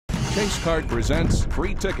Chase Card presents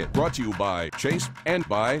Free Ticket, brought to you by Chase and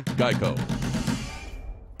by Geico.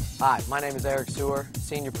 Hi, my name is Errek Suhr,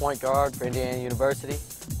 senior point guard for Indiana University.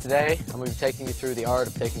 Today, I'm going to be taking you through the art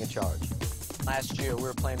of taking a charge. Last year, we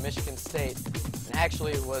were playing Michigan State, and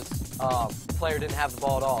actually it was, the player didn't have the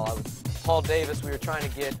ball at all. I was Paul Davis. We were trying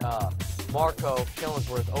to get Marco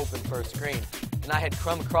Killingsworth open for a screen, and I had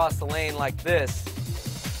come across the lane like this,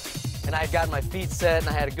 and I had gotten my feet set, and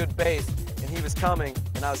I had a good base, and he was coming,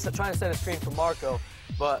 and I was trying to set a screen for Marco,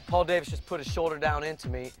 but Paul Davis just put his shoulder down into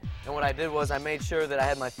me, and what I did was I made sure that I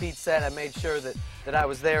had my feet set. I made sure that I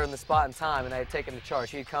was there in the spot and time, and I had taken the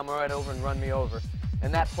charge. He'd come right over and run me over,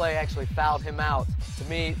 and that play actually fouled him out. To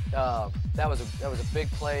me, that was a big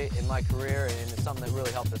play in my career, and it's something that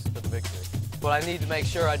really helped us for the victory. What I need to make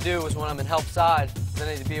sure I do is when I'm in help side, I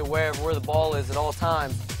need to be aware of where the ball is at all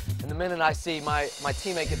times. And the minute I see my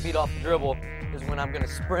teammate get beat off the dribble is when I'm going to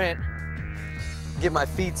sprint, get my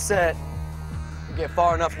feet set, and get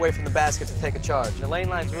far enough away from the basket to take a charge. The lane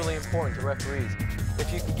line is really important to referees.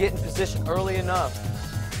 If you can get in position early enough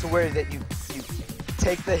to where that you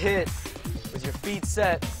take the hit with your feet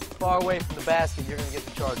set far away from the basket, you're going to get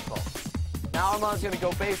the charge call. Now Armand's going to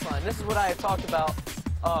go baseline. This is what I had talked about,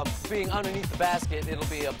 being underneath the basket, it'll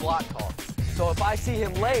be a block call. So if I see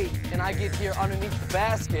him late and I get here underneath the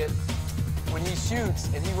basket when he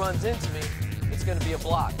shoots and he runs into me, it's going to be a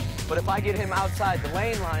block. But if I get him outside the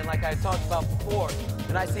lane line like I talked about before,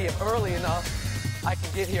 and I see him early enough, I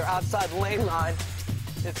can get here outside the lane line,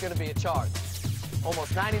 it's going to be a charge.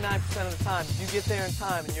 Almost 99% of the time, if you get there in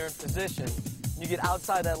time and you're in position, you get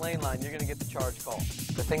outside that lane line, you're going to get the charge call.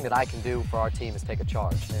 The thing that I can do for our team is take a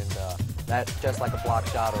charge, and that, just like a block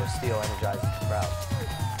shot or a steal, energizes the crowd.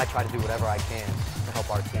 I try to do whatever I can to help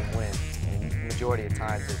our team win, and the majority of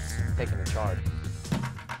times it's taking a charge.